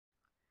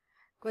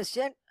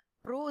Question,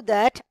 prove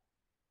that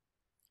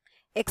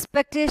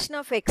expectation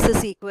of x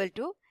is equal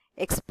to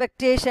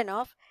expectation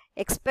of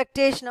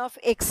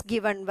x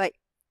given y.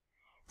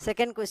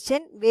 Second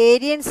question,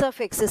 variance of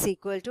x is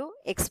equal to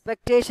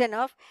expectation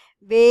of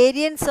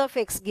variance of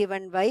x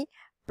given y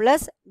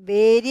plus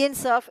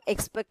variance of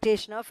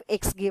expectation of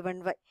x given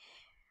y.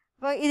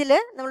 അപ്പോൾ ഇതിൽ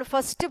നമ്മൾ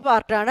first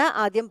പാർട്ടാണ്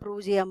ആദ്യം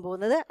prove ചെയ്യാൻ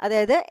പോകുന്നത്.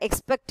 അതായത്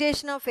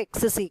expectation of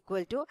X is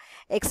equal to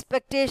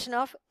expectation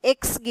of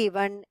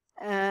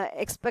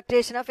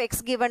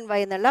X given Y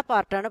എന്നുള്ള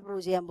പാർട്ടാണ്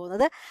പ്രൂവ് ചെയ്യാൻ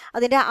പോകുന്നത്.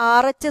 അതിൻ്റെ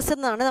RHS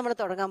എന്നാണ് നമ്മൾ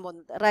തുടങ്ങാൻ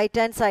പോകുന്നത്.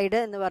 റൈറ്റ് ഹാൻഡ് സൈഡ്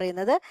എന്ന്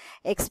പറയുന്നത്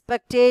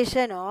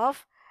എക്സ്പെക്ടേഷൻ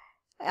ഓഫ്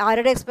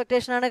ആരുടെ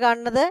എക്സ്പെക്ടേഷൻ ആണ്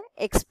കാണുന്നത്?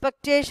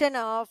 Expectation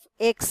of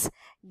X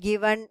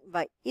given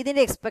Y.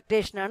 ഇതിൻ്റെ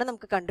എക്സ്പെക്ടേഷനാണ്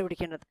നമുക്ക്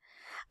കണ്ടുപിടിക്കേണ്ടത്.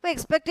 അപ്പോൾ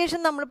എക്സ്പെക്ടേഷൻ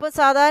നമ്മളിപ്പോൾ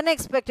സാധാരണ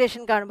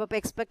എക്സ്പെക്ടേഷൻ കാണുമ്പോൾ ഇപ്പോൾ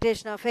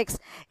expectation of X,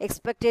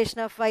 expectation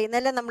of Y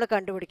എന്നെല്ലാം നമ്മൾ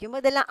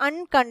കണ്ടുപിടിക്കുമ്പോൾ ഇതെല്ലാം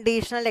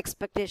അൺകണ്ടീഷണൽ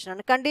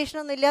എക്സ്പെക്ടേഷനാണ്,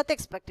 കണ്ടീഷനൊന്നും ഇല്ലാത്ത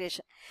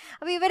എക്സ്പെക്ടേഷൻ.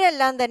 അപ്പോൾ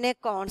ഇവരെല്ലാം തന്നെ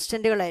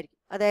കോൺസ്റ്റൻറ്റുകളായിരിക്കും.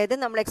 അതായത്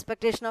നമ്മൾ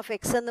എക്സ്പെക്ടേഷൻ ഓഫ്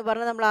എക്സ് എന്ന്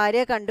പറഞ്ഞാൽ നമ്മൾ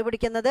ആരെയാണ്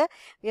കണ്ടുപിടിക്കുന്നത്?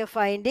 V R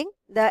finding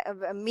the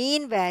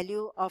mean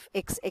value of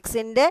X.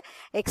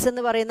 X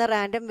എന്ന് പറയുന്ന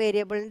റാൻഡം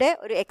വേരിയബിളിൻ്റെ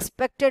ഒരു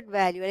എക്സ്പെക്റ്റഡ്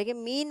വാല്യൂ അല്ലെങ്കിൽ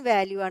മീൻ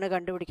വാല്യൂ ആണ്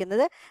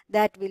കണ്ടുപിടിക്കുന്നത്.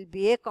 That will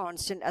be A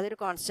constant, അതൊരു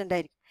കോൺസ്റ്റൻ്റ്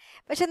ആയിരിക്കും.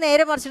 പക്ഷെ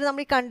നേരെ മറിച്ചിട്ട്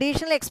നമ്മൾ ഈ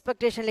കണ്ടീഷണൽ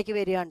എക്സ്പെക്ടേഷനിലേക്ക്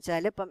വരികയാണെന്ന്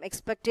വെച്ചാൽ ഇപ്പം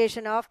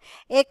expectation of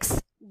X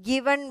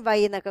given Y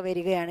എന്നൊക്കെ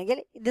വരികയാണെങ്കിൽ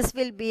this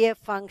will be A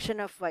function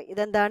of Y.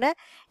 ഇതെന്താണ്?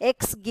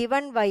 എക്സ്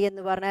ഗിവൺ വൈ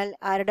എന്ന് പറഞ്ഞാൽ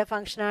ആരുടെ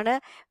ഫംഗ്ഷനാണ്?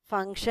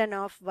 ഫംഗ്ഷൻ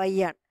ഓഫ് വൈ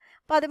ആണ്.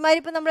 അപ്പോൾ അതുമാതിരി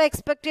ഇപ്പോൾ നമ്മൾ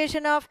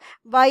expectation of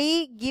Y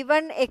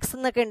given X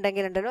എന്നൊക്കെ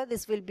ഉണ്ടെങ്കിലുണ്ടല്ലോ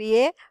this will be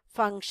A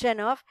function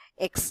of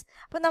X.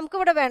 അപ്പോൾ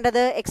നമുക്കിവിടെ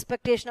വേണ്ടത്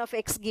expectation of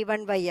X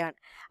given Y ആണ്.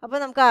 അപ്പോൾ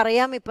നമുക്ക്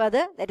അറിയാം ഇപ്പോൾ അത്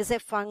that is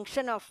A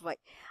function of Y.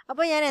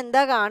 അപ്പോൾ ഞാൻ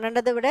എന്താ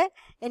കാണേണ്ടത്? ഇവിടെ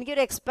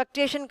എനിക്കൊരു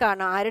എക്സ്പെക്ടേഷൻ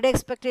കാണാം. ആരുടെ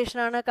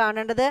എക്സ്പെക്ടേഷനാണ്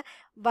കാണേണ്ടത്?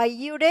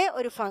 വൈയുടെ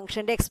ഒരു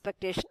ഫംഗ്ഷൻ്റെ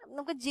എക്സ്പെക്ടേഷൻ.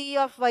 നമുക്ക് ജി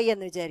ഓഫ് വൈ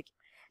എന്ന് വിചാരിക്കും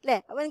അല്ലേ?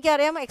 അപ്പോൾ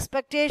എനിക്കറിയാം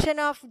expectation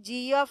of G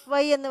of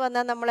Y എന്ന്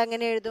വന്നാൽ നമ്മൾ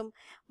എങ്ങനെ എഴുതും?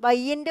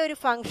 വൈൻ്റെ ഒരു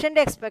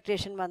ഫംഗ്ഷൻ്റെ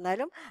എക്സ്പെക്ടേഷൻ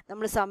വന്നാലും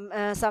നമ്മൾ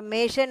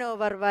summation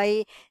over Y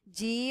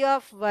G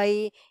of Y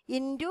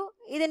into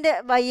ഇതിൻ്റെ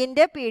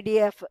വൈൻ്റെ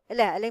PDF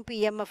അല്ലേ, അല്ലെങ്കിൽ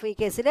PMF. ഈ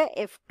കേസിൽ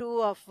F2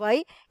 ഓഫ് വൈ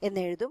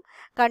എന്ന് എഴുതും.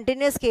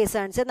 കണ്ടിന്യൂസ് കേസ്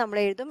ആണെന്ന് നമ്മൾ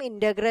എഴുതും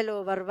integral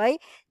over Y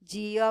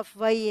G of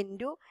Y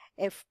into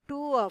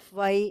F2 of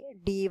Y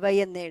D Y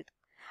എന്ന് എഴുതും.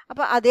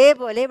 അപ്പോൾ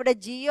അതേപോലെ ഇവിടെ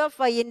ജി ഓഫ്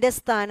വൈൻ്റെ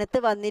സ്ഥാനത്ത്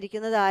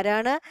വന്നിരിക്കുന്നത്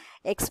ആരാണ്?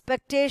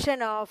 Expectation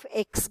of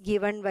X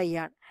given Y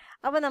ആണ്.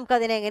 അപ്പോൾ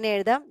നമുക്കതിനെ എങ്ങനെ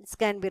എഴുതാം? This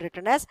can be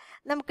written as,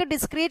 നമുക്ക്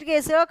ഡിസ്ക്രീറ്റ്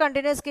കേസിലോ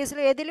കണ്ടിന്യൂസ്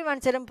കേസിലോ ഏതിലും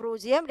വേണമെങ്കിലും പ്രൂവ്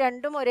ചെയ്യാം.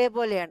 രണ്ടും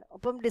ഒരേപോലെയാണ്.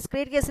 അപ്പം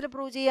ഡിസ്ക്രീറ്റ് കേസിൽ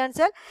പ്രൂവ് ചെയ്യാന്ന്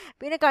വെച്ചാൽ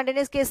പിന്നെ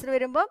കണ്ടിന്യൂസ് കേസിൽ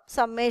വരുമ്പോൾ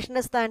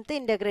സമ്മേഷൻ്റെ സ്ഥാനത്ത്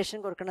ഇൻ്റഗ്രേഷൻ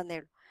കൊടുക്കണമെന്നേ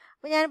ഉള്ളൂ.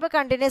 അപ്പോൾ ഞാനിപ്പോൾ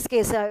കണ്ടിന്യൂസ്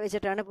കേസ്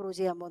വെച്ചിട്ടാണ് പ്രൂവ്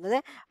ചെയ്യാൻ പോകുന്നത്.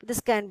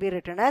 This can be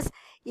written as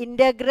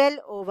integral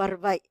over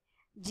Y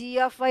G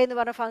of Y എന്ന്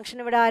പറഞ്ഞ ഫംഗ്ഷൻ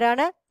ഇവിടെ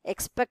ആരാണ്?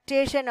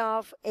 Expectation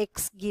of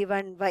X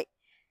given Y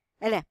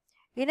അല്ലേ.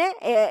 പിന്നെ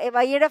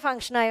വൈയുടെ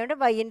ഫംഗ്ഷൻ ആയതുകൊണ്ട്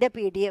വൈൻ്റെ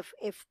PDF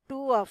F2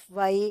 ഓഫ്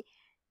വൈ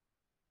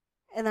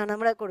എന്നാണ്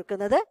നമ്മൾ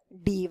കൊടുക്കുന്നത്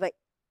dy.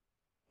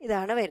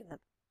 ഇതാണ് വരുന്നത്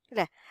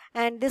അല്ലേ.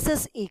 And this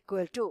is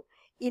equal to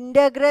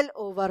integral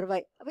over Y.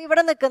 അപ്പോൾ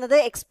ഇവിടെ നിൽക്കുന്നത്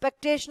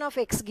expectation of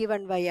X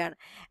given Y ആണ്.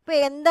 ഇപ്പോൾ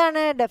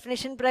എന്താണ്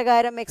ഡെഫിനിഷൻ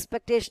പ്രകാരം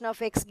expectation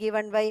of X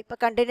given Y? ഇപ്പോൾ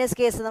കണ്ടിന്യൂസ്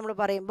കേസ് നമ്മൾ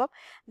പറയുമ്പോൾ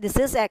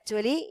this is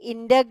actually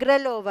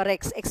integral over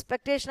X.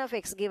 Expectation of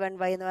X given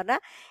Y എന്ന്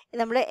പറഞ്ഞാൽ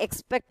നമ്മൾ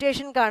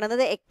എക്സ്പെക്ടേഷൻ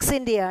കാണുന്നത്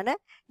എക്സിൻ്റെയാണ്,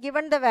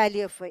 given the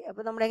value of Y.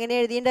 അപ്പോൾ നമ്മൾ എങ്ങനെ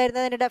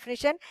എഴുതിയിട്ടുണ്ടായിരുന്നത് അതിൻ്റെ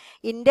definition?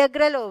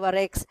 Integral over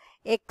X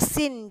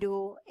X into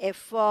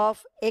F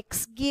of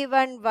X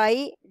given Y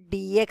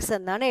D X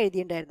എന്നാണ്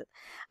എഴുതിയിട്ടുണ്ടായിരുന്നത്.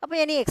 അപ്പോൾ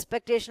ഞാൻ ഈ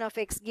expectation of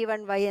X given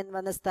Y എന്ന്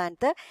വന്ന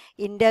സ്ഥാനത്ത്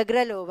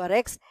integral over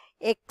X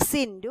X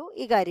into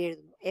ഈ കാര്യം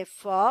എഴുതുന്നു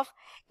F of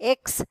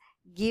X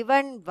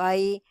given Y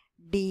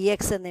D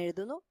X എന്ന്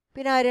എഴുതുന്നു.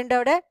 പിന്നെ ആരുണ്ട്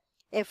അവിടെ?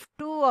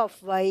 F2 of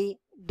Y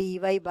D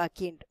Y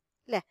ബാക്കിയുണ്ട്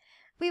അല്ലേ.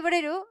 അപ്പോൾ ഇവിടെ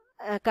ഒരു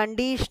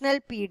കണ്ടീഷണൽ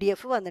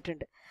PDF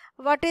വന്നിട്ടുണ്ട്.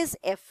 What is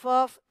F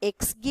of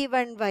X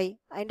given Y?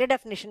 അതിൻ്റെ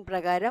ഡെഫിനിഷൻ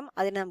പ്രകാരം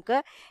അതിന് നമുക്ക്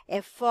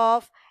F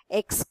of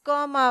X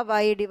comma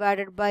Y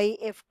divided by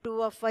F2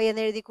 of Y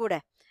എന്ന് എഴുതിക്കൂടെ?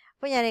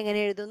 അപ്പോൾ ഞാൻ എങ്ങനെ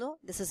എഴുതുന്നു?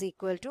 This is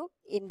equal to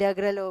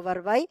integral over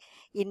Y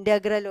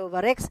integral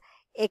over X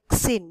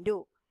X into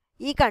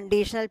ഈ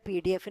കണ്ടീഷണൽ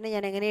PDFന്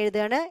ഞാൻ എങ്ങനെ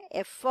എഴുതുകയാണ്?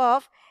 F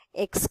of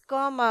X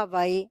comma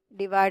Y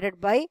divided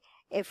by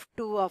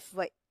F2 of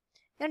Y.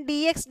 ഞാൻ ഡി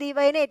എക്സ് ഡി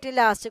വൈനെ ഏറ്റവും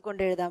ലാസ്റ്റ്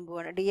കൊണ്ട് എഴുതാൻ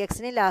പോവാണ്. D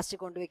എക്സിനെ last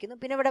കൊണ്ടുവയ്ക്കുന്നു.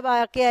 പിന്നെ ഇവിടെ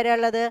ബാക്കി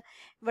ആരാളുള്ളത്?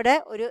 ഇവിടെ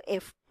ഒരു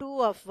F2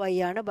 ഓഫ് വൈ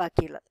ആണ്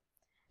ബാക്കിയുള്ളത്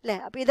അല്ലേ.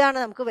 അപ്പോൾ ഇതാണ്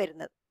നമുക്ക്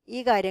വരുന്നത്. ഈ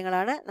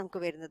കാര്യങ്ങളാണ് നമുക്ക്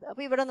വരുന്നത്.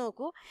 അപ്പോൾ ഇവിടെ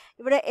നോക്കൂ,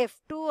 ഇവിടെ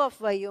F2 of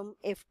വൈയും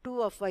F2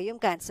 of വൈയും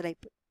cancel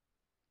ആയിപ്പോയി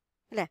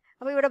അല്ലേ.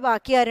 അപ്പോൾ ഇവിടെ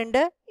ബാക്കി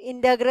ആരുണ്ട്?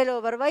 Integral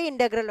over Y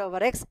integral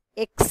over X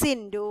X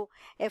into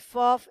F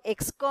of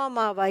X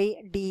comma Y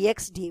D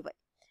X D Y.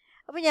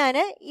 അപ്പോൾ ഞാൻ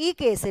ഈ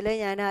കേസിൽ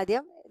ഞാൻ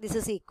ആദ്യം this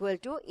is equal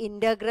to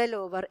integral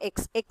over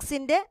X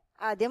എക്സിൻ്റെ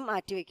ആദ്യം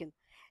മാറ്റി വയ്ക്കുന്നു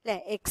അല്ലേ.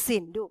 എക്സ്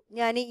ഇൻറ്റു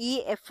ഞാൻ ഈ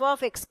എഫ്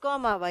ഓഫ് എക്സ്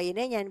കോമ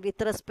വൈനെ ഞാൻ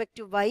വിത്ത് റെസ്പെക്ട്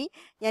ടു വൈ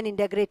ഞാൻ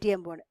ഇൻ്റഗ്രേറ്റ്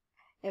ചെയ്യാൻ പോവാണ്.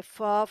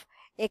 F of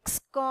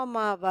X comma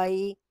Y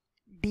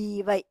D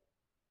Y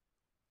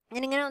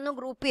ഞാനിങ്ങനെ ഒന്ന്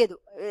ഗ്രൂപ്പ് ചെയ്തു.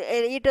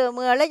 ഈ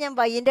ടേമുകളെ ഞാൻ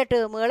വൈൻ്റെ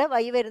ടേമുകൾ,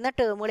 വൈ വരുന്ന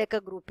ടേമുകളെയൊക്കെ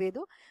ഗ്രൂപ്പ്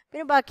ചെയ്തു.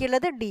 പിന്നെ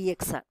ബാക്കിയുള്ളത് ഡി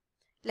എക്സ് ആണ്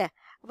അല്ലേ.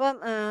 അപ്പം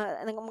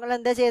നമ്മൾ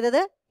എന്താ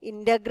ചെയ്തത്?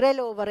 ഇൻ്റഗ്രൽ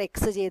ഓവർ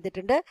എക്സ്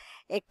ചെയ്തിട്ടുണ്ട്.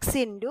 എക്സ്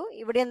ഇൻറ്റു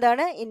ഇവിടെ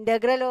എന്താണ്?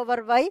 Integral over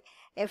Y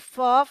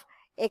F of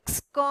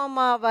X comma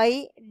Y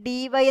D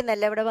Y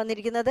എന്നല്ല ഇവിടെ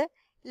വന്നിരിക്കുന്നത്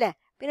അല്ലേ.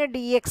 പിന്നെ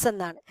ഡി എക്സ്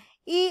എന്നാണ്.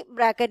 ഈ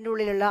ബ്രാക്കറ്റിൻ്റെ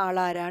ഉള്ളിലുള്ള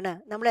ആളാരാണ്?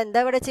 നമ്മൾ എന്താ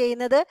ഇവിടെ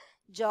ചെയ്യുന്നത്?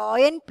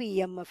 ജോയിൻറ്റ് പി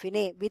എം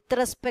എഫിനെ വിത്ത്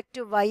റെസ്പെക്ട്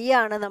ടു വൈ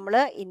ആണ് നമ്മൾ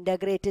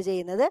ഇൻ്റഗ്രേറ്റ്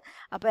ചെയ്യുന്നത്.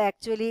 അപ്പോൾ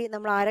ആക്ച്വലി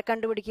നമ്മൾ ആരെ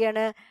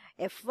കണ്ടുപിടിക്കുകയാണ്?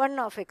 F1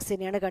 ഓഫ്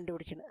എക്സിനെയാണ്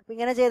കണ്ടുപിടിക്കുന്നത്. അപ്പോൾ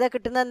ഇങ്ങനെ ചെയ്താൽ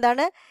കിട്ടുന്നത്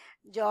എന്താണ്?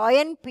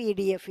 ജോയിൻറ്റ് പി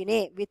ഡി എഫിനെ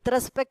with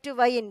respect to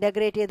Y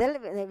integrate ചെയ്താൽ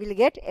will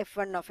get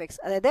F1 of X,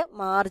 അതായത്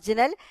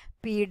marginal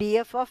P D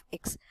F of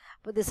X.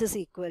 അപ്പോൾ this is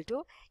equal to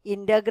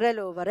integral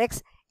over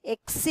X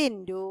X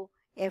into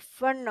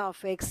F1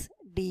 of X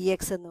D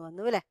X എന്ന്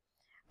വന്നു അല്ലേ.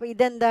 അപ്പോൾ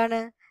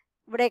ഇതെന്താണ്?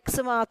 ഇവിടെ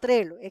എക്സ് മാത്രമേ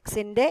ഉള്ളൂ,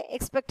 എക്സിൻ്റെ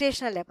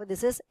എക്സ്പെക്റ്റേഷൻ അല്ലേ. അപ്പോൾ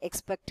this is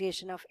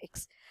expectation of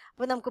X.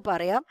 അപ്പോൾ നമുക്ക്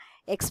പറയാം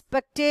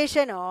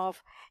expectation of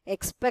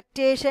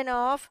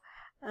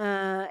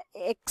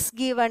X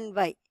given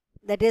Y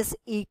that is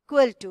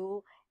equal to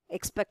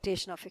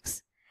expectation of X.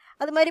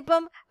 അതുമാതിരി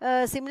ഇപ്പം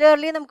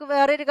സിമിലർലി നമുക്ക്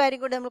വേറൊരു കാര്യം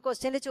കൂടി നമ്മൾ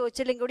ക്വസ്റ്റ്യനിൽ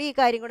ചോദിച്ചില്ലെങ്കിൽ കൂടി ഈ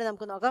കാര്യം കൂടി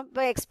നമുക്ക് നോക്കാം.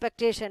 ഇപ്പോൾ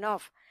expectation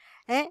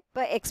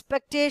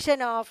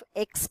of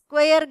X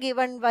square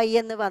given Y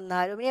എന്ന്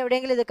വന്നാലും ഇനി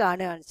എവിടെയെങ്കിലും ഇത്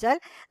കാണുകയാണെന്ന് വെച്ചാൽ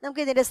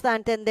നമുക്ക് ഇതിൻ്റെ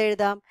സ്ഥാനത്ത് എന്ത്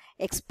എഴുതാം?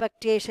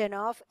 എക്സ്പെക്റ്റേഷൻ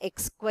ഓഫ്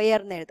എക്സ്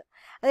സ്ക്വയർ എന്ന് എഴുതാം.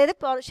 അതായത്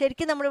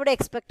ശരിക്കും നമ്മളിവിടെ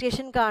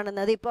എക്സ്പെക്റ്റേഷൻ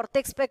കാണുന്നത് ഈ പുറത്തെ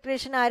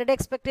എക്സ്പെക്റ്റേഷൻ ആരുടെ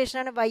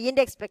എക്സ്പെക്റ്റേഷനാണ്?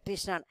 വൈൻ്റെ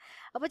എക്സ്പെക്റ്റേഷനാണ്.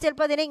 അപ്പോൾ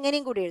ചിലപ്പോൾ അതിനെ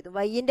ഇങ്ങനെയും കൂടി എഴുതും,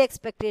 വൈൻ്റെ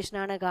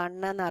എക്സ്പെക്റ്റേഷനാണ്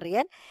കാണുന്നതെന്ന്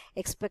അറിയാൻ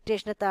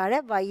എക്സ്പെക്റ്റേഷന് താഴെ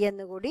വൈ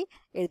എന്ന് കൂടി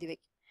എഴുതി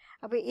വയ്ക്കും.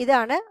 അപ്പോൾ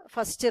ഇതാണ്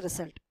ഫസ്റ്റ്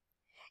റിസൾട്ട്.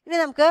 ഇനി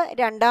നമുക്ക്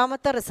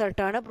രണ്ടാമത്തെ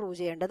റിസൾട്ടാണ് പ്രൂവ്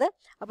ചെയ്യേണ്ടത്.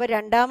 അപ്പോൾ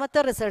രണ്ടാമത്തെ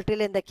റിസൾട്ടിൽ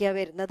എന്തൊക്കെയാണ്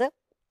വരുന്നത്?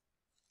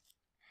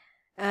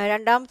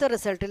 രണ്ടാമത്തെ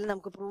റിസൾട്ടിൽ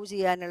നമുക്ക് പ്രൂവ്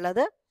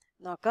ചെയ്യാനുള്ളത്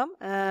നോക്കാം.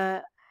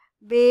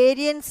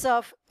 Variance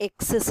of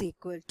X is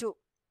equal to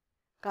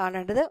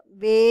കാണേണ്ടത്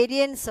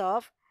variance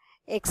of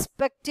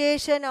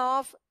expectation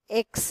of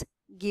X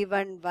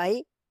given Y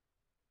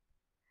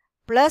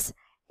plus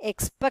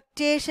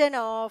expectation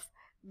of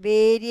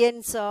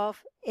variance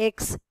of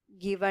X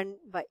given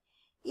Y.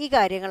 ഈ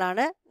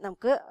കാര്യങ്ങളാണ്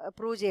നമുക്ക്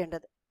പ്രൂവ്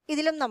ചെയ്യേണ്ടത്.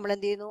 ഇതിലും നമ്മൾ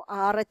എന്ത് ചെയ്യുന്നു?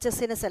 ആർ എച്ച്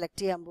എസിനെ സെലക്ട്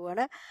ചെയ്യാൻ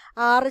പോവാണ്.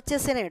 ആർ എച്ച്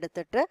എസിനെ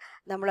എടുത്തിട്ട്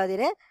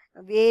നമ്മളതിനെ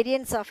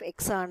വേരിയൻസ് ഓഫ്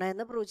എക്സ് ആണ്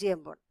എന്ന് പ്രൂവ്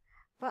ചെയ്യാൻ പോകണം.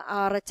 അപ്പോൾ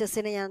ആർ എച്ച്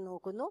എസിനെ ഞാൻ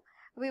നോക്കുന്നു.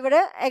 അപ്പോൾ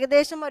ഇവിടെ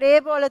ഏകദേശം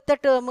ഒരേപോലത്തെ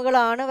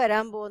ടേമുകളാണ്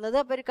വരാൻ പോകുന്നത്.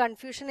 അപ്പോൾ ഒരു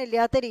കൺഫ്യൂഷൻ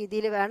ഇല്ലാത്ത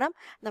രീതിയിൽ വേണം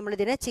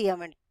നമ്മളിതിനെ ചെയ്യാൻ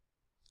വേണ്ടി.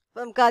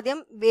 അപ്പോൾ നമുക്ക്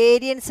ആദ്യം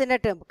വേരിയൻസിൻ്റെ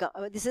ടേം വെക്കാം.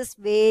 ദിസ് ഇസ്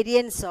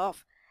വേരിയൻസ്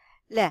ഓഫ്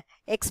അല്ലേ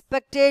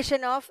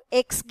expectation of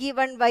X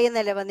given Y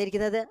എന്നല്ലേ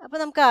വന്നിരിക്കുന്നത്. അപ്പോൾ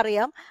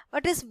നമുക്കറിയാം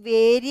what is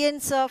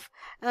variance of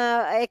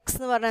X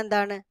എന്ന് പറഞ്ഞാൽ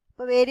എന്താണ്?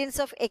 അപ്പോൾ വേരിയൻസ്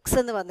ഓഫ് എക്സ്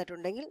എന്ന്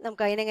വന്നിട്ടുണ്ടെങ്കിൽ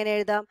നമുക്ക് അതിനെങ്ങനെ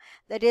എഴുതാം?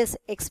 ദറ്റ് ഈസ്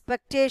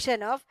എക്സ്പെക്റ്റേഷൻ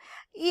ഓഫ്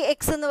ഈ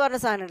എക്സ് എന്ന്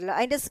പറഞ്ഞ സാധനം ഉണ്ടല്ലോ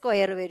അതിൻ്റെ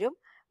സ്ക്വയർ വരും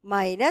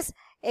minus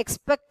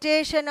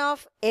expectation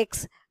of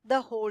X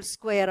the whole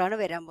square ആണ്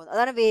വരാൻ പോകുന്നത്.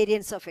 അതാണ്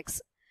വേരിയൻസ് ഓഫ് എക്സ്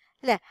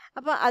അല്ലേ.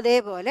 അപ്പോൾ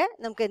അതേപോലെ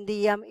നമുക്ക് എന്ത്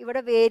ചെയ്യാം?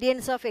 ഇവിടെ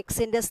വേരിയൻസ് ഓഫ്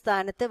എക്സിൻ്റെ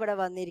സ്ഥാനത്ത് ഇവിടെ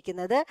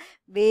വന്നിരിക്കുന്നത്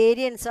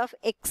വേരിയൻസ് ഓഫ്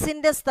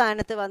എക്സിൻ്റെ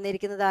സ്ഥാനത്ത്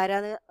വന്നിരിക്കുന്നത്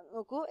ആരാന്ന്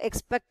നോക്കൂ?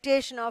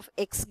 Expectation of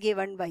X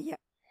given Y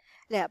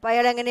അല്ലേ. അപ്പോൾ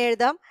അയാൾ എങ്ങനെ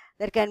എഴുതാം?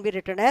 There can be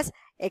written as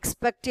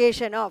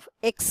expectation of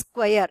X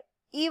square,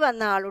 ഈ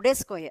വന്ന ആളുടെ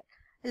സ്ക്വയർ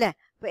അല്ലേ.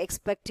 അപ്പോൾ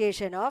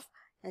എക്സ്പെക്റ്റേഷൻ ഓഫ്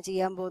ഞാൻ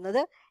ചെയ്യാൻ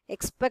പോകുന്നത്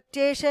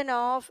expectation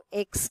of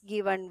X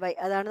given Y,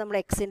 അതാണ് നമ്മൾ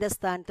എക്സിൻ്റെ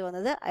സ്ഥാനത്ത്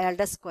വന്നത്,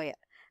 അയാളുടെ സ്ക്വയർ.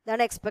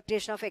 ഇതാണ്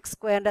എക്സ്പെക്റ്റേഷൻ ഓഫ് എക്സ്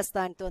സ്ക്വയറിൻ്റെ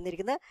സ്ഥാനത്ത്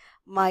വന്നിരിക്കുന്നത്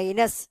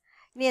മൈനസ്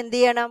ഇനി എന്ത്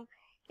ചെയ്യണം?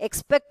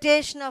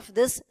 Expectation of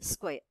this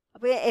square.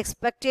 അപ്പോൾ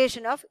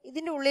എക്സ്പെക്റ്റേഷൻ ഓഫ്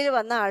ഇതിൻ്റെ ഉള്ളിൽ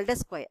വന്ന ആളുടെ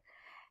സ്ക്വയർ.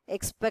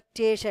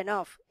 എക്സ്പെക്റ്റേഷൻ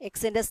ഓഫ്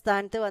എക്സിൻ്റെ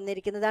സ്ഥാനത്ത്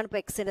വന്നിരിക്കുന്നതാണ്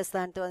ഇപ്പോൾ എക്സിൻ്റെ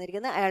സ്ഥാനത്ത്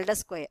വന്നിരിക്കുന്നത് അയാളുടെ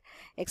square.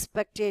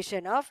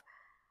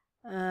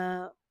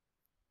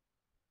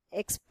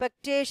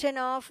 Expectation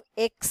of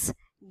X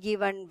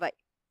given Y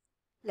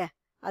അല്ലേ,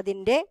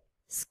 അതിൻ്റെ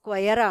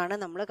സ്ക്വയറാണ്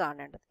നമ്മൾ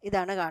കാണേണ്ടത്.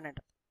 ഇതാണ്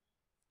കാണേണ്ടത്.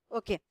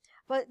 ഓക്കെ,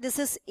 അപ്പോൾ ദിസ്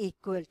ഇസ്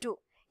ഈക്വൽ ടു,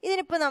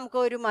 ഇതിനിപ്പോൾ നമുക്ക്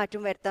ഒരു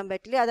മാറ്റം വരുത്താൻ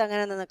പറ്റില്ല,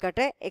 അതങ്ങനെ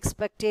നിൽക്കട്ടെ.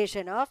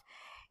 Expectation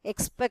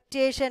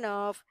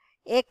of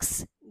X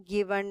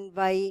given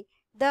why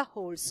the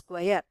whole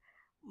square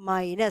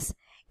minus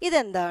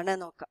ഇതെന്താണ്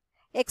നോക്കാം.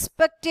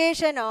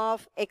 Expectation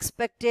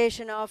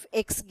of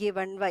X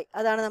given Y,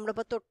 അതാണ്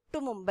നമ്മളിപ്പോൾ തൊട്ട്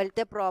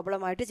മുമ്പിലത്തെ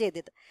പ്രോബ്ലമായിട്ട്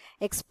ചെയ്തത്.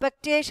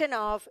 Expectation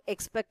of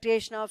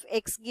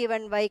X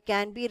given Y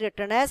can be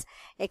written as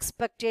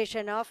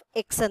expectation of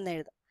X എന്ന്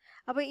എഴുതാം.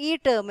 അപ്പോൾ ഈ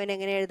ടേമിന്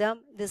എങ്ങനെ എഴുതാം?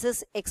 This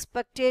is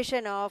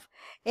expectation of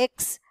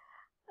X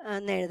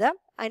എന്ന് എഴുതാം,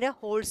 അതിൻ്റെ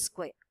ഹോൾ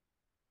സ്ക്വയർ.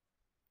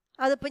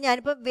 അതിപ്പോൾ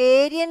ഞാനിപ്പോൾ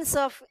വേരിയൻസ്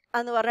ഓഫ്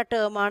എന്ന് പറഞ്ഞ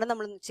ടേമാണ്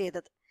നമ്മൾ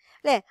ചെയ്തത്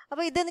അല്ലേ.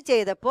 അപ്പോൾ ഇതൊന്ന്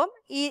ചെയ്തപ്പം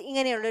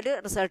ഇങ്ങനെയുള്ളൊരു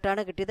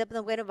റിസൾട്ടാണ് കിട്ടിയത്. അപ്പോൾ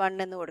നമുക്കതിന് 1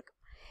 എന്ന് കൊടുക്കും.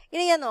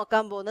 ഇനി ഞാൻ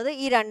നോക്കാൻ പോകുന്നത്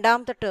ഈ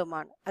രണ്ടാമത്തെ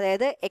ടേമാണ്,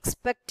 അതായത്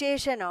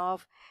expectation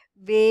of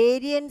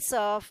variance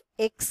of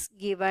X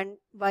given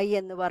Y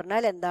എന്ന്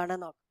പറഞ്ഞാൽ എന്താണ്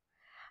നോക്കാം.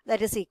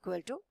 ദാറ്റ് ഈസ്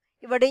ഈക്വൽ ടു,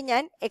 ഇവിടെ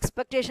ഞാൻ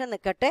എക്സ്പെക്റ്റേഷൻ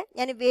നിൽക്കട്ടെ,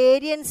 ഞാൻ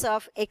വേരിയൻസ്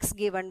ഓഫ് എക്സ്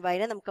ഗിവൺ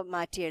വൈനെ നമുക്ക്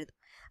മാറ്റി എഴുതും.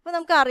 അപ്പോൾ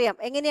നമുക്കറിയാം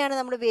എങ്ങനെയാണ്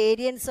നമ്മൾ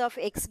വേരിയൻസ് ഓഫ്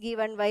എക്സ്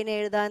ഗിവൺ വൈനെ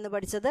എഴുതാമെന്ന്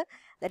പഠിച്ചത്.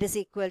 ദറ്റ് ഈസ്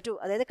ഈക്വൽ ടു,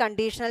 അതായത്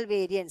conditional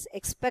variance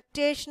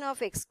expectation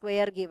of X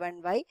square given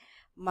Y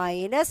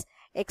minus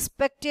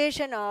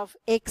expectation of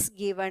X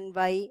given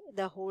why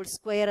the whole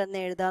square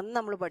എന്ന് എഴുതാമെന്ന്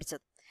നമ്മൾ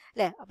പഠിച്ചത്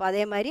അല്ലേ. അപ്പോൾ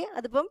അതേമാതിരി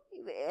അതിപ്പം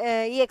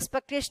ഈ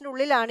എക്സ്പെക്റ്റേഷൻ്റെ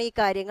ഉള്ളിലാണ് ഈ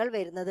കാര്യങ്ങൾ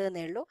വരുന്നത്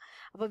എന്നേ ഉള്ളൂ.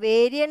 അപ്പോൾ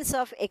വേരിയൻസ്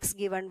ഓഫ് എക്സ്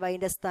ഗിവൺ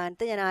വൈൻ്റെ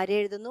സ്ഥാനത്ത് ഞാൻ ആരെ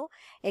എഴുതുന്നു?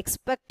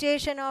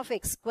 Expectation of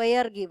X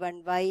square given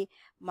Y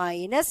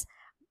minus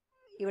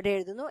ഇവിടെ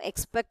എഴുതുന്നു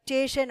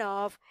expectation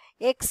of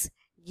X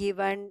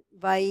given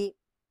why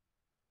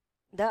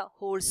the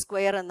whole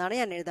square എന്നാണ്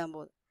ഞാൻ എഴുതാൻ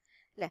പോകുന്നത്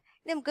അല്ലേ.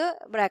 നമുക്ക്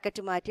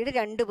ബ്രാക്കറ്റ് മാറ്റിയിട്ട്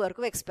രണ്ടു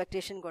പേർക്കും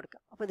എക്സ്പെക്റ്റേഷൻ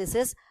കൊടുക്കാം. അപ്പോൾ ദിസ്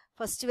ഈസ്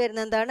ഫസ്റ്റ്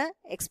വരുന്ന എന്താണ്?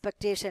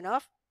 എക്സ്പെക്റ്റേഷൻ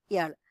ഓഫ്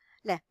ഇയാൾ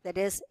അല്ലേ.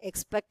 That is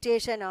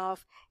expectation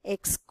of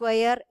X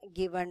square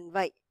given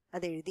Y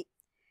അത് എഴുതി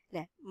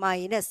അല്ലേ.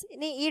 മൈനസ്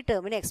ഇനി ഈ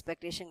ടേമിന്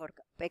എക്സ്പെക്റ്റേഷൻ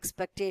കൊടുക്കാം. അപ്പോൾ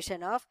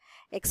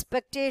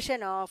expectation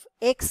of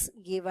X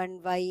given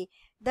why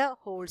the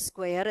whole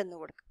square എന്ന്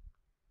കൊടുക്കാം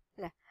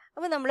അല്ലേ.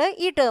 അപ്പോൾ നമ്മൾ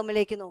ഈ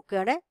ടേമിലേക്ക്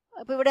നോക്കുകയാണ്.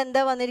 അപ്പോൾ ഇവിടെ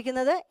എന്താ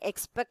വന്നിരിക്കുന്നത്?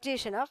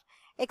 Expectation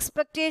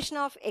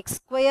of X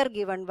square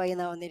given Y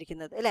എന്നാണ്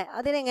വന്നിരിക്കുന്നത് അല്ലേ.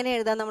 അതിനെങ്ങനെ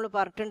എഴുതാൻ നമ്മൾ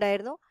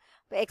പറഞ്ഞിട്ടുണ്ടായിരുന്നു.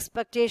 അപ്പോൾ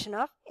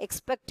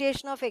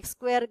expectation of X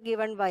square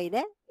given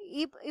വൈനെ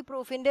ഈ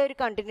പ്രൂഫിൻ്റെ ഒരു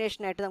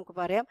കണ്ടിന്യൂഷൻ ആയിട്ട് നമുക്ക്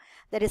പറയാം.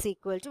 That is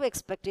equal to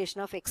expectation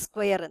of X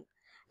square എന്ന്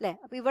അല്ലേ.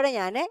 അപ്പോൾ ഇവിടെ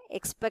ഞാൻ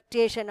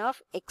എക്സ്പെക്റ്റേഷൻ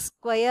ഓഫ് എക്സ്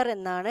സ്ക്വയർ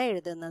എന്നാണ്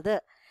എഴുതുന്നത്.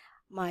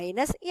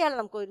 മൈനസ് ഇയാൾ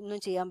നമുക്ക് ഒന്നും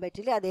ചെയ്യാൻ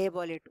പറ്റില്ല,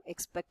 അതേപോലെ ഇട്ടു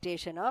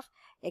expectation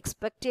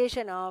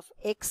of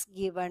X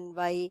given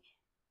why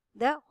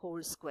the whole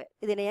square.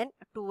 ഇതിനെ ഞാൻ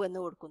 2 എന്ന്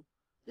കൊടുക്കുന്നു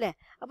അല്ലേ.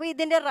 അപ്പോൾ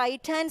ഇതിൻ്റെ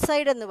റൈറ്റ് ഹാൻഡ്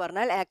സൈഡ് എന്ന്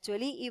പറഞ്ഞാൽ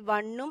ആക്ച്വലി ഈ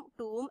 1ഉം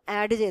 2ഉം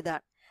ആഡ്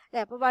ചെയ്താണ്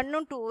അല്ലേ. അപ്പോൾ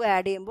 1ഉം 2ഉം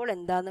ആഡ് ചെയ്യുമ്പോൾ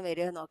എന്താണെന്ന്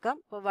വരിക നോക്കാം.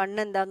 അപ്പോൾ 1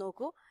 എന്താ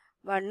നോക്കൂ.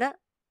 1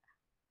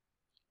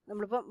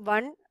 നമ്മളിപ്പം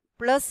 1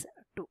 +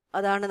 2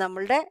 അതാണ്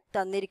നമ്മളുടെ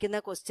തന്നിരിക്കുന്ന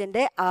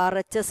ക്വസ്റ്റ്യൻ്റെ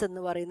RHS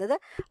എന്ന് പറയുന്നത്.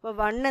 അപ്പോൾ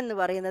 1 എന്ന്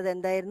പറയുന്നത്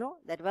എന്തായിരുന്നു?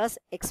 ദറ്റ് വാസ്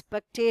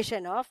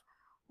എക്സ്പെക്റ്റേഷൻ ഓഫ്,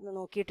 ഒന്ന്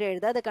നോക്കിയിട്ട്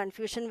എഴുതാം, അത്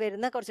കൺഫ്യൂഷൻ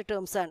വരുന്ന കുറച്ച്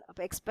ടേംസ് ആണ്.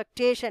 അപ്പോൾ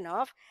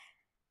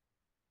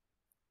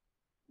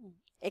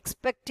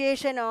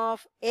expectation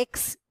of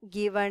X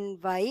given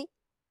why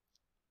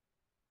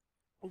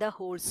the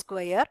whole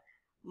square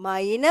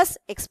minus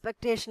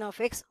expectation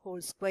of X whole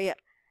square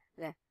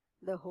അല്ലേ.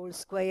 The whole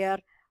square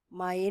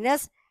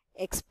minus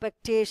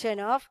expectation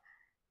of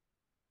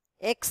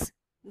X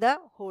the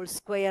whole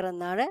square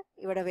എന്നാണ്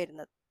ഇവിടെ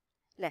വരുന്നത്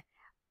അല്ലേ.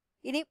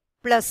 ഇനി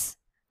പ്ലസ്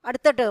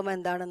അടുത്ത ടേം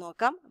എന്താണെന്ന്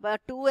നോക്കാം. അപ്പോൾ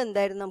 2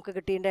 എന്തായിരുന്നു നമുക്ക്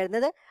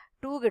കിട്ടിയിട്ടുണ്ടായിരുന്നത്?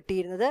 2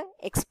 കിട്ടിയിരുന്നത്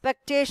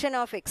expectation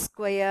of X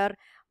square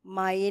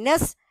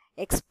minus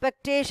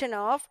expectation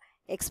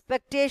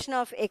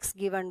of X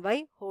given Y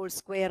whole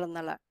square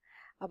എന്നുള്ളതാണ്.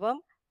 അപ്പം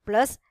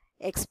plus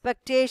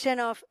expectation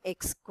of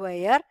X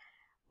square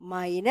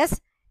minus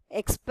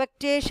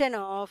expectation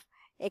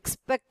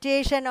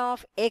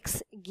of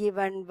X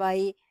given why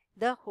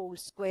the whole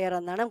square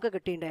എന്നാണ് നമുക്ക്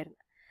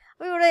കിട്ടിയിട്ടുണ്ടായിരുന്നത്.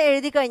 അപ്പോൾ ഇവിടെ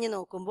എഴുതി കഴിഞ്ഞ്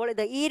നോക്കുമ്പോൾ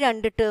ഇത് ഈ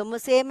 2 ടേം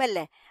സെയിം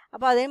അല്ലേ.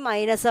 അപ്പോൾ അതിന്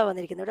മൈനസാണ്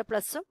വന്നിരിക്കുന്നത്, ഇവിടെ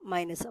പ്ലസും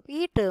മൈനസും. അപ്പോൾ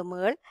ഈ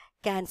ടേമുകൾ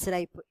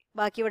ക്യാൻസലായിപ്പോയി.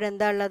 ബാക്കി ഇവിടെ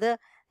എന്താ ഉള്ളത്?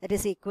 That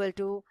is equal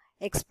to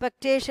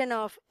expectation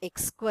of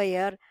X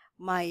square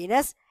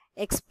minus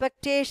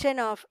expectation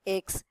of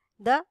X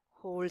the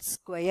whole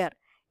square.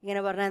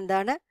 ഇങ്ങനെ പറഞ്ഞാൽ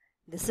എന്താണ്?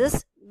 This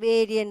is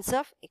variance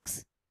of X.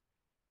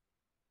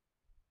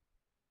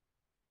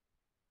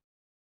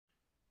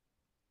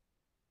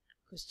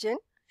 Question: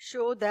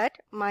 show that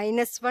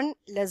 -1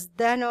 less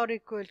than or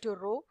equal to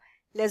rho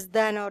less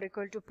than or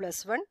equal to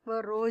 +1,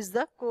 where rho is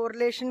the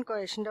correlation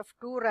coefficient of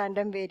 2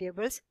 random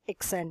variables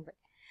x and y.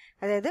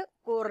 അതായത്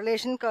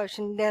correlation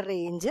കോഎഫിഷ്യന്റിന്റെ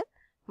range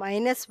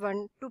 -1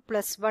 to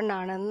 +1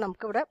 ആണെന്ന്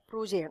നമുക്കിവിടെ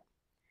prove ചെയ്യണം.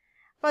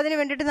 അപ്പോൾ അതിന്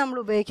വേണ്ടിയിട്ട് നമ്മൾ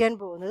ഉപയോഗിക്കാൻ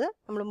പോകുന്നത്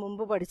നമ്മൾ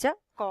മുമ്പ് പഠിച്ച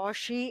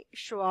കോഷി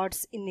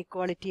ഷ്വാർട്സ്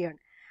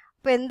ഇൻഇക്വാളിറ്റിയാണ്.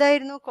 അപ്പോൾ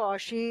എന്തായിരുന്നു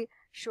കോഷി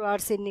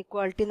ഷ്വാർട്സ്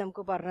ഇൻഇക്വാളിറ്റി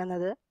നമുക്ക്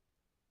പറഞ്ഞത്?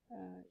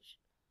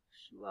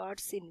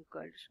 ഷ്വാർട്സ്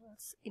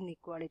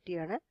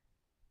ഇൻഇക്വാളിറ്റിയാണ്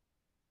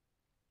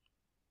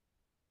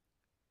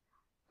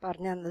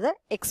പറഞ്ഞു തന്നത്.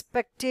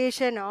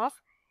 Expectation of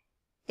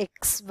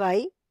X why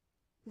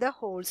the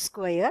whole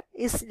square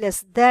is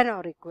less than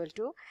or equal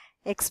to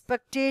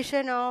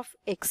expectation of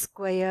X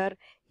square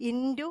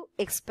into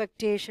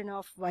expectation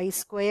of Y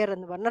square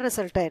എന്ന് പറഞ്ഞ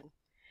റിസൾട്ടായിരുന്നു.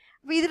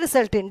 അപ്പോൾ ഇത്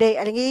റിസൾട്ടിൻ്റെ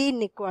അല്ലെങ്കിൽ ഈ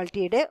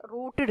ഇൻഇക്വാളിറ്റിയുടെ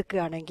റൂട്ട്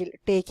എടുക്കുകയാണെങ്കിൽ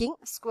ടേക്കിംഗ്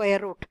സ്ക്വയർ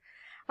റൂട്ട്,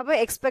 അപ്പോൾ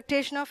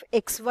expectation of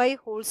X Y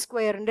whole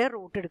സ്ക്വയറിൻ്റെ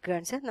root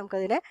എടുക്കുകയാണെന്ന് വെച്ചാൽ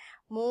നമുക്കതിനെ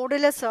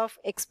modulus of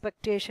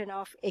expectation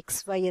of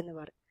X Y എന്ന്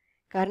പറയും.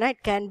 കാരണം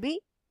it can be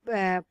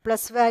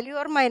plus value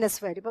or minus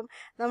value. ഇപ്പം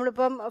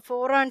നമ്മളിപ്പം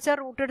 4 ആണെച്ചാൽ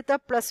റൂട്ട് എടുത്താൽ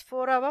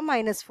 +4 ആവാം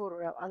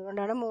 -4 ആവാം.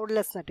 അതുകൊണ്ടാണ്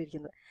modulus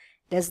നട്ടിരിക്കുന്നത്.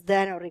 Less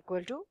than or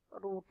equal to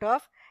root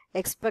of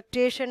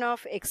expectation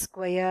of X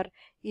square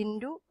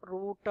into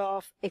root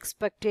of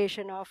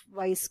expectation of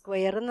Y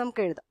square എന്ന്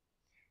നമുക്ക് എഴുതാം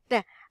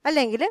അല്ലേ.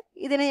 അല്ലെങ്കിൽ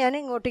ഇതിനെ ഞാൻ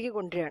ഇങ്ങോട്ടേക്ക്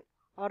കൊണ്ടുവരികയാണ്.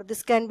 Or this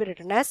can be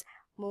written as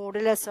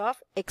modulus of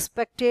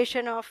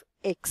expectation of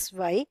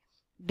xy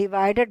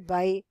divided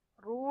by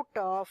root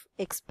of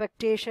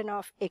expectation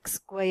of x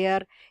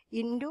square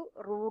into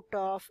root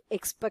of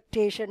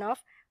expectation of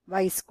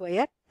y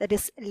square, that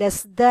is less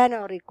than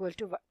or equal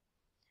to 1.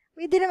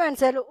 ഇതിന്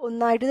മനസ്സിലായാലും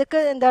ഒന്നായിട്ട്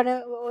ഇതൊക്കെ എന്താണ്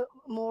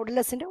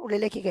മോഡുലസിൻ്റെ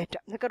ഉള്ളിലേക്ക്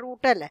കയറ്റാം. ഇതൊക്കെ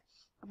റൂട്ടല്ലേ,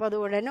 അപ്പോൾ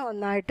അതുകൊണ്ട് തന്നെ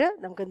ഒന്നായിട്ട്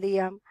നമുക്ക് എന്ത്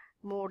ചെയ്യാം,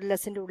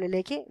 മോഡുലസിൻ്റെ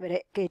ഉള്ളിലേക്ക് ഇവരെ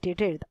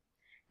കയറ്റിയിട്ട് എഴുതാം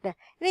അല്ലേ.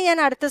 ഇനി ഞാൻ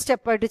അടുത്ത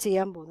സ്റ്റെപ്പായിട്ട്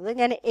ചെയ്യാൻ പോകുന്നത്,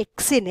 ഞാൻ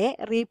എക്സിനെ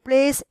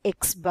replace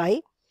X by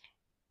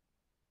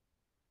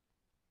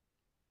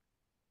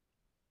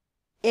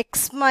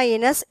X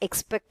minus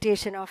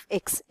expectation of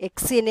X.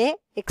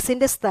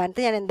 എക്സിൻ്റെ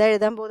സ്ഥാനത്ത് ഞാൻ എന്താ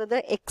എഴുതാൻ പോകുന്നത്,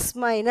 X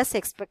minus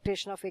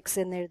expectation of X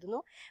എന്ന് എഴുതുന്നു.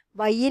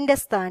 വൈൻ്റെ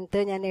സ്ഥാനത്ത്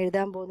ഞാൻ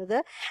എഴുതാൻ പോകുന്നത്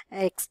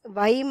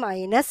Y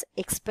minus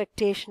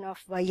expectation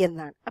of Y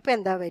എന്നാണ്. അപ്പോൾ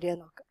എന്താ വരിക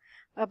നോക്കാം.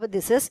 അപ്പോൾ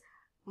ദിസ് ഇസ്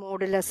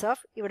മോഡുലസ്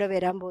ഓഫ്, ഇവിടെ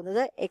വരാൻ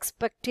പോകുന്നത്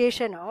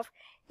expectation of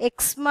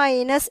X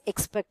minus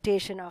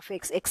expectation of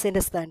X.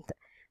 എക്സിൻ്റെ സ്ഥാനത്ത്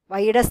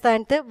വൈയുടെ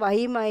സ്ഥാനത്ത് Y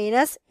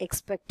minus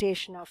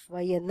expectation of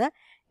Y എന്ന്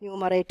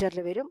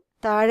ന്യൂമറേറ്ററിൽ വരും.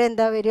 താഴെ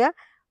എന്താ വരിക,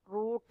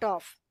 റൂട്ട്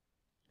ഓഫ്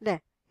അല്ലേ,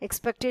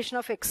 എക്സ്പെക്റ്റേഷൻ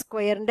ഓഫ് എക്സ്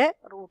സ്ക്വയറിൻ്റെ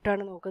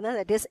റൂട്ടാണ് നോക്കുന്നത്.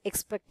 That is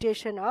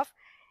expectation of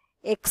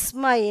X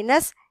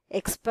minus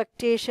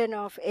expectation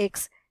of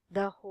X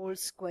the whole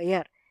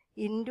square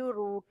into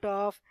root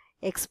of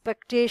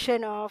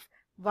expectation of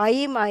Y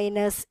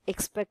minus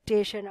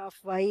expectation of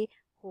Y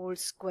whole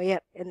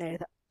square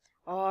എന്നെഴുതാം.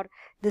 Or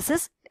this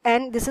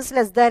is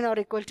less than or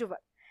equal to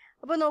 1.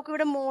 അപ്പോൾ നോക്കൂ,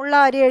 ഇവിടെ മുകളിൽ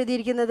ആരും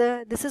എഴുതിയിരിക്കുന്നത്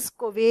this is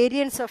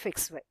covariance of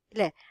X Y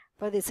അല്ലേ.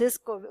 അപ്പോൾ this is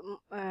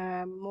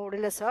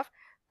modulus of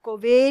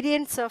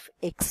covariance of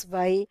X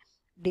Y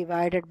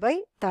divided by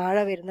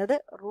താഴെ വരുന്നത്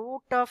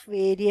root of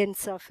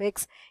variance of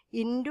X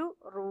into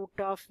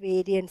root of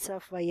variance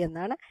of Y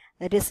എന്നാണ്.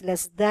 That is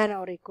less than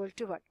or equal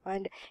to 1.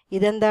 And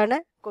ഇതെന്താണ്,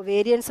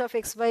 covariance of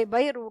X Y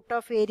by root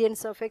of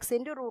variance of X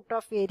into root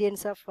of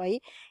variance of Y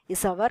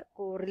is our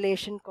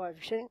correlation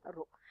കോഎഫിഷ്യൻ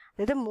rule.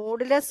 അതായത്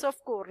modulus of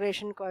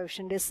correlation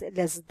coefficient is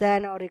less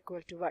than or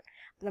equal to 1.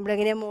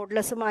 നമ്മളെങ്ങനെയാണ്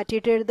modulus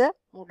മാറ്റിയിട്ട് എഴുതുക,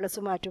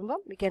 modulus മാറ്റുമ്പോൾ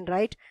we can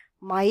write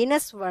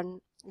 -1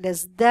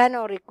 less than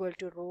or equal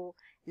to rho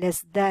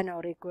less than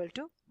or equal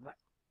to 1.